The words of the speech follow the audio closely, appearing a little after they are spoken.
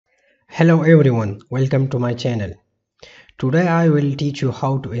Hello everyone, welcome to my channel. Today I will teach you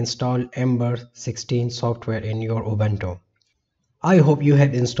how to install AMBER16 software in your Ubuntu. I hope you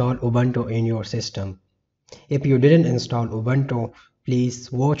have installed Ubuntu in your system. If you didn't install Ubuntu, please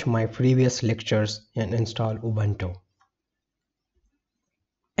watch my previous lectures and install Ubuntu.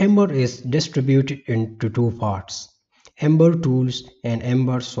 Ember is distributed into two parts, Ember Tools and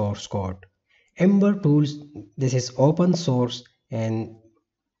Ember Source Code. Ember Tools, this is open source and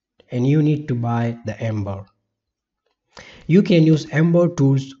you need to buy the Ember. You can use Ember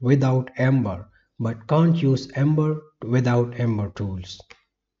tools without Ember, but can't use Ember without Ember tools.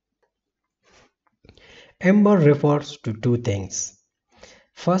 Ember refers to two things.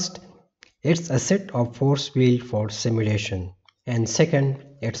 First, it's a set of force field for simulation, and second,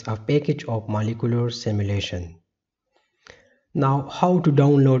 it's a package of molecular simulation. Now, how to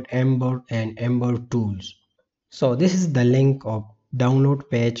download Ember and Ember tools? So this is the link of download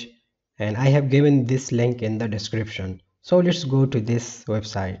page, and I have given this link in the description. So let's go to this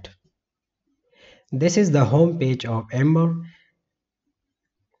website. This is the home page of Ember.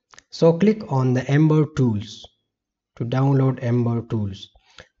 So click on the Ember tools to download Ember tools.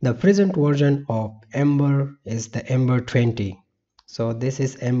 The present version of Ember is the Ember 20. So this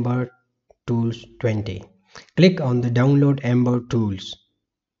is Ember tools 20. Click on the download Ember tools.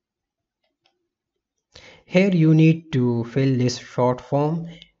 Here you need to fill this short form.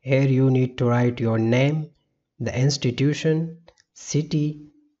 Here you need to write your name, the institution,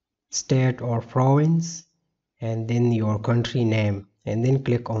 city, state or province, and then your country name, and then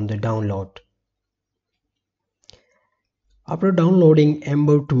click on the download. After downloading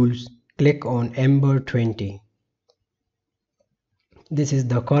Ember tools, click on Ember 20. This is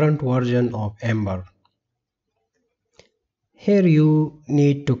the current version of Ember. Here you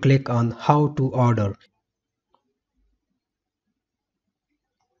need to click on how to order,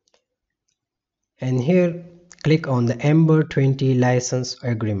 and here click on the Ember 20 license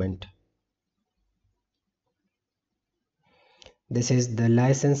agreement. This is the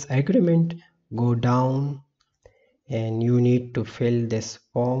license agreement. Go down and you need to fill this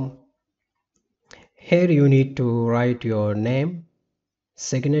form. Here you need to write your name,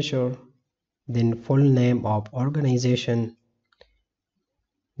 signature, then full name of organization,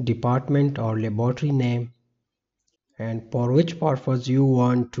 department or laboratory name, and for which purpose you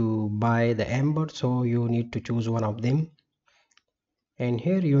want to buy the Ember, so you need to choose one of them. And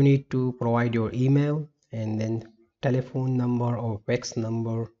here you need to provide your email and then telephone number or fax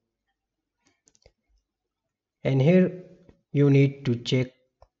number, and here you need to check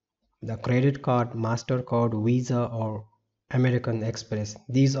the credit card, MasterCard, Visa or American Express.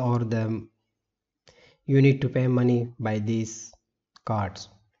 These are the you need to pay money by these cards.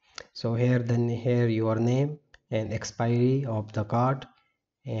 So here your name and expiry of the card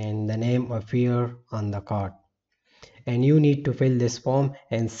and the name appear on the card, and you need to fill this form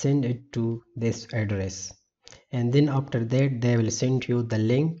and send it to this address, and then after that they will send you the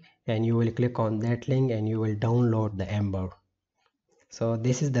link and you will click on that link and you will download the Ember. So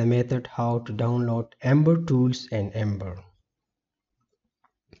this is the method how to download Ember tools and Ember.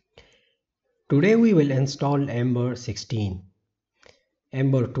 Today we will install Ember 16,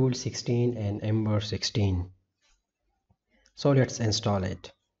 Ember tool 16 and Ember 16. So let's install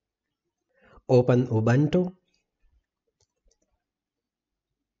it. Open Ubuntu.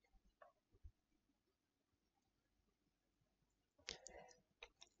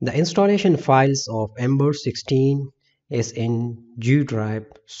 The installation files of Ember 16 is in G drive,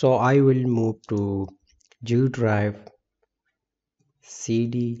 so I will move to G drive,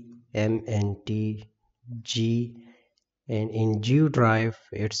 cd mnt g, and in G drive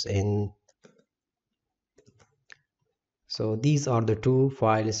it's in. So these are the two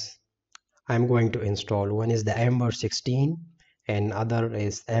files I'm going to install. One is the Ember 16 and other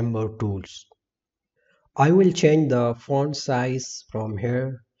is Ember tools. I will change the font size from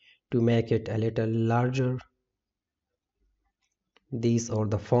here to make it a little larger. These are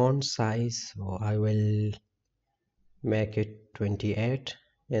the font size, so I will make it 28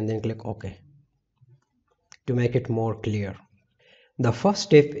 and then click OK to make it more clear. The first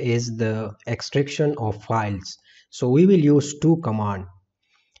step is the extraction of files, so we will use two commands.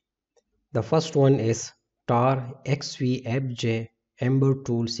 The first one is tar xvfj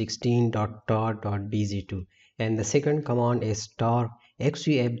ember-tool16.tar.bz2, and the second command is tar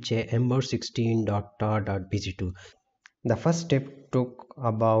xvfj ember16.tar.bz2. The first step took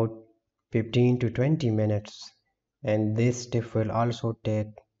about 15 to 20 minutes, and this step will also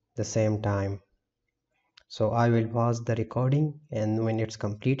take the same time. So I will pause the recording, and when it's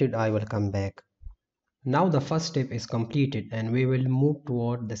completed I will come back. Now the first step is completed and we will move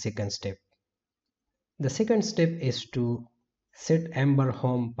toward the second step. The second step is to set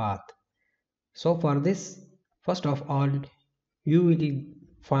AMBERHOME path. So for this, first of all, you will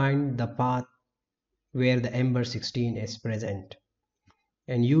find the path where the AMBER16 is present,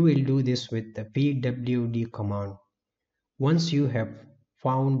 and you will do this with the pwd command. Once you have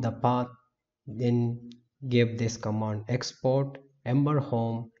found the path, then give this command export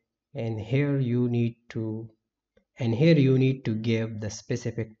AMBERHOME, and here you need to give the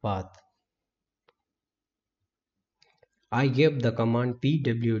specific path. I gave the command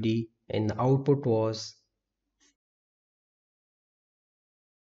pwd and the output was,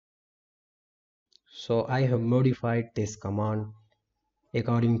 so I have modified this command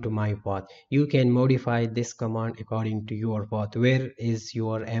according to my path. You can modify this command according to your path. Where is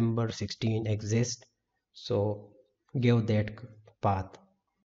your AMBER16 exist? So give that path.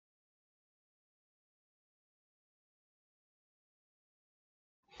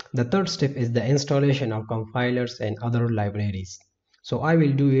 The third step is the installation of compilers and other libraries. So I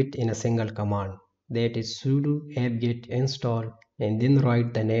will do it in a single command, that is sudo apt-get install, and then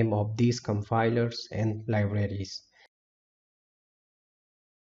write the name of these compilers and libraries.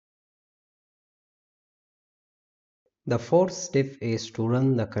 The fourth step is to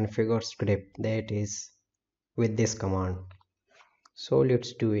run the configure script, that is with this command. So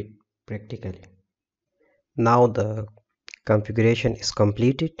let's do it practically. Now the configuration is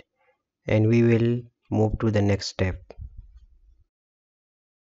completed and we will move to the next step.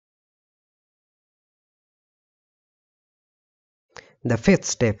 The fifth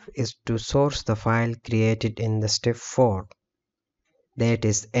step is to source the file created in the step 4, that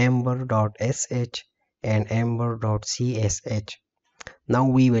is amber.sh and amber.csh. Now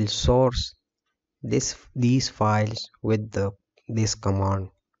we will source these files with this command.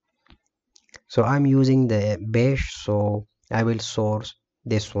 So I'm using the bash, so I will source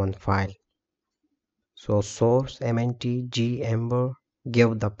this one file. So source mntg amber,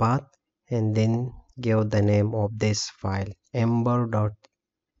 give the path and then give the name of this file amber.sh.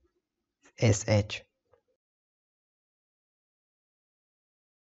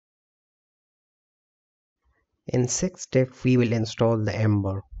 In sixth step we will install the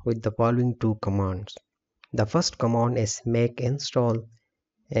Ember with the following two commands. The first command is make install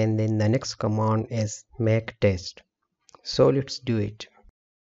and then the next command is make test. So let's do it.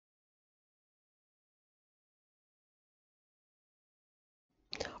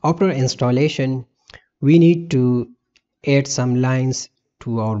 After installation, we need to add some lines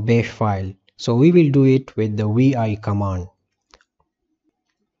to our bash file. So we will do it with the vi command.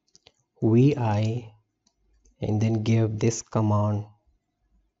 Vi and then give this command.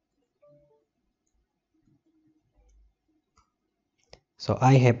 So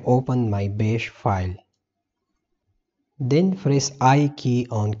I have opened my bash file. Then press I key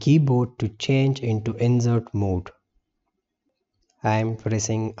on keyboard to change into insert mode. I am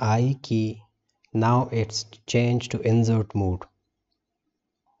pressing I key. Now it's changed to insert mode.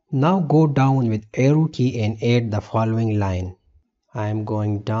 Now go down with arrow key and add the following line. I am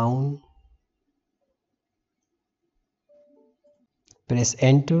going down. Press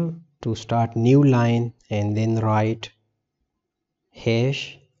enter to start new line and then write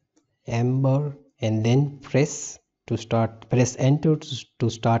hash amber and then press enter to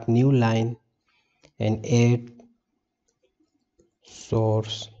start new line and add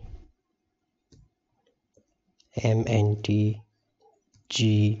source mntg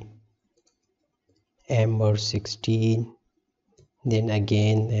amber16, then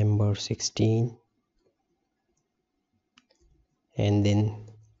again amber16 and then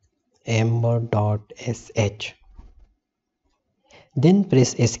amber.sh. Then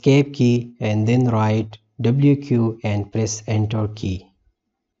press escape key and then write wq and press enter key.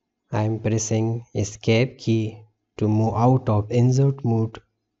 I am pressing escape key to move out of insert mode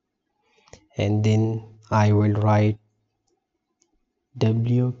and then I will write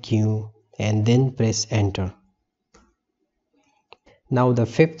wq and then press enter. Now the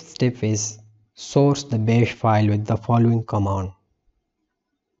fifth step is source the bash file with the following command.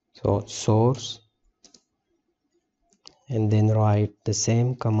 So source and then write the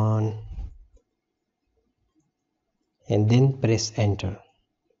same command and then press enter.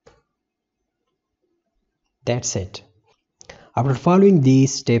 That's it. After following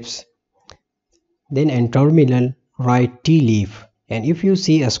these steps, then in terminal write tleaf, and if you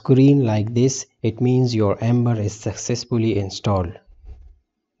see a screen like this, it means your Ember is successfully installed.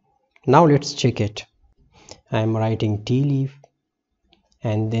 Now let's check it. I am writing tleaf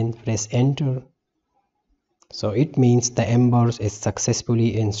and then press enter. So it means the Ember is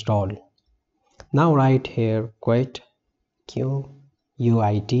successfully installed. Now write here quit QUIT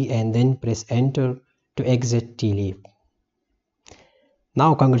and then press enter to exit tleaf.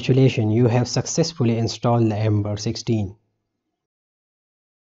 Now congratulations, you have successfully installed the AMBER16.